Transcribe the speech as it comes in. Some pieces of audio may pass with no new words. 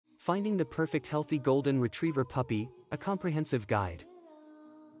Finding the perfect healthy golden retriever puppy, a comprehensive guide.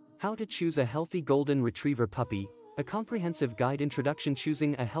 How to choose a healthy golden retriever puppy, a comprehensive guide. Introduction.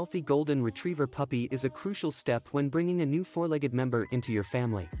 Choosing a healthy golden retriever puppy is a crucial step when bringing a new four-legged member into your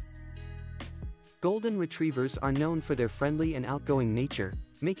family. Golden retrievers are known for their friendly and outgoing nature,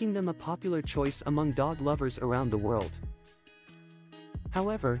 making them a popular choice among dog lovers around the world.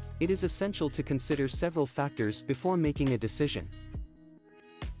 However, it is essential to consider several factors before making a decision.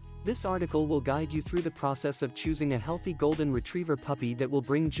 This article will guide you through the process of choosing a healthy golden retriever puppy that will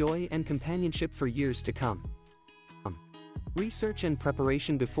bring joy and companionship for years to come. Research and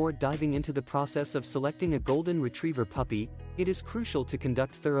preparation. Before diving into the process of selecting a golden retriever puppy, it is crucial to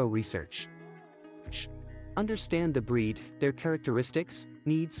conduct thorough research. Understand the breed, their characteristics,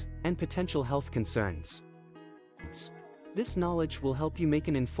 needs, and potential health concerns. This knowledge will help you make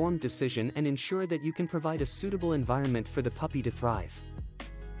an informed decision and ensure that you can provide a suitable environment for the puppy to thrive.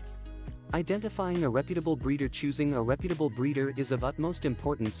 Identifying a reputable breeder. Choosing a reputable breeder is of utmost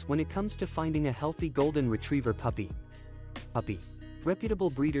importance when it comes to finding a healthy golden retriever puppy. Reputable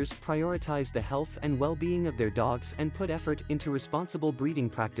breeders prioritize the health and well-being of their dogs and put effort into responsible breeding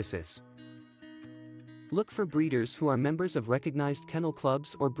practices. Look for breeders who are members of recognized kennel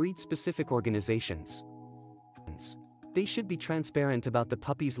clubs or breed-specific organizations. They should be transparent about the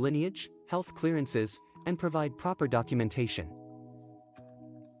puppy's lineage, health clearances, and provide proper documentation.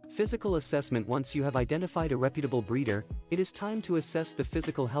 Physical assessment. Once you have identified a reputable breeder, it is time to assess the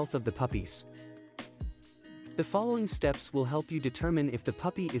physical health of the puppies. The following steps will help you determine if the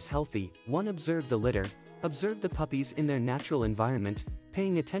puppy is healthy. 1. Observe the litter. Observe the puppies in their natural environment,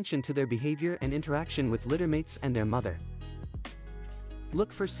 paying attention to their behavior and interaction with littermates and their mother.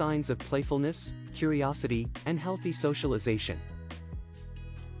 Look for signs of playfulness, curiosity, and healthy socialization.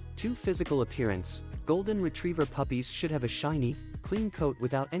 2. Physical appearance. Golden retriever puppies should have a shiny, clean coat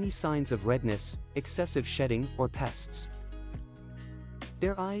without any signs of redness, excessive shedding, or pests.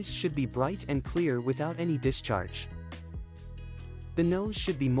 Their eyes should be bright and clear without any discharge. The nose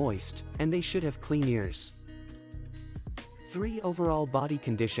should be moist, and they should have clean ears. 3. Overall body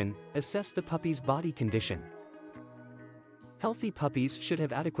condition. Assess the puppy's body condition. Healthy puppies should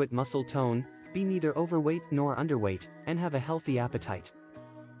have adequate muscle tone, be neither overweight nor underweight, and have a healthy appetite.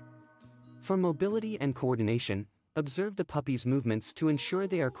 For mobility and coordination, observe the puppy's movements to ensure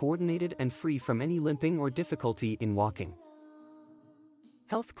they are coordinated and free from any limping or difficulty in walking.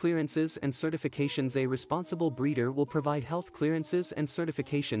 Health clearances and certifications. A responsible breeder will provide health clearances and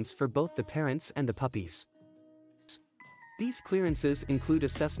certifications for both the parents and the puppies. These clearances include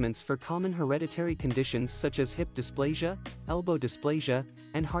assessments for common hereditary conditions such as hip dysplasia, elbow dysplasia,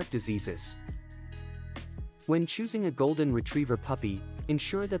 and heart diseases. When choosing a golden retriever puppy,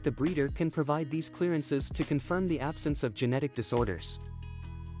 ensure that the breeder can provide these clearances to confirm the absence of genetic disorders.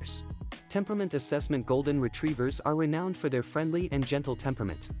 Temperament assessment. Golden retrievers are renowned for their friendly and gentle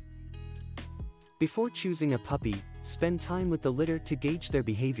temperament. Before choosing a puppy, spend time with the litter to gauge their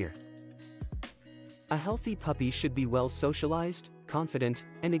behavior. A healthy puppy should be well socialized, confident,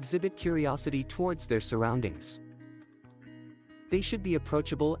 and exhibit curiosity towards their surroundings. They should be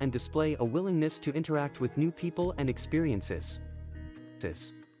approachable and display a willingness to interact with new people and experiences.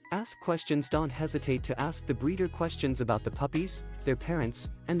 Ask questions. Don't hesitate to ask the breeder questions about the puppies, their parents,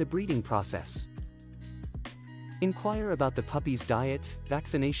 and the breeding process. Inquire about the puppy's diet,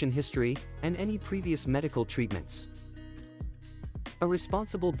 vaccination history, and any previous medical treatments. A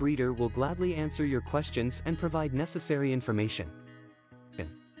responsible breeder will gladly answer your questions and provide necessary information.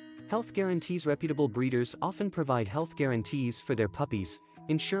 Health guarantees. Reputable breeders often provide health guarantees for their puppies,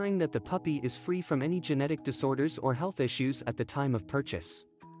 ensuring that the puppy is free from any genetic disorders or health issues at the time of purchase.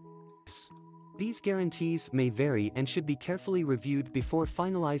 These guarantees may vary and should be carefully reviewed before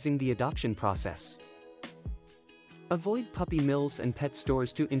finalizing the adoption process. Avoid puppy mills and pet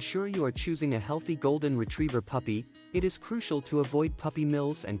stores. To ensure you are choosing a healthy golden retriever puppy, it is crucial to avoid puppy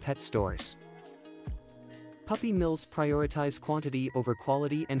mills and pet stores. Puppy mills prioritize quantity over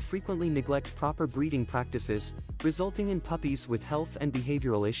quality and frequently neglect proper breeding practices, resulting in puppies with health and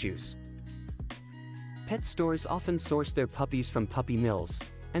behavioral issues. Pet stores often source their puppies from puppy mills,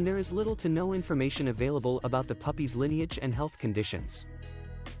 and there is little to no information available about the puppy's lineage and health conditions.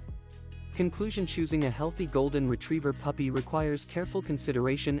 Conclusion. Choosing a healthy golden retriever puppy requires careful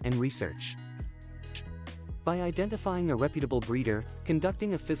consideration and research. By identifying a reputable breeder,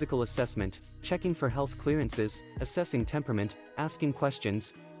 conducting a physical assessment, checking for health clearances, assessing temperament, asking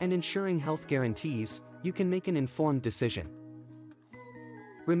questions, and ensuring health guarantees, you can make an informed decision.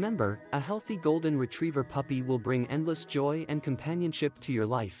 Remember, a healthy golden retriever puppy will bring endless joy and companionship to your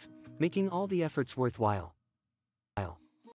life, making all the efforts worthwhile.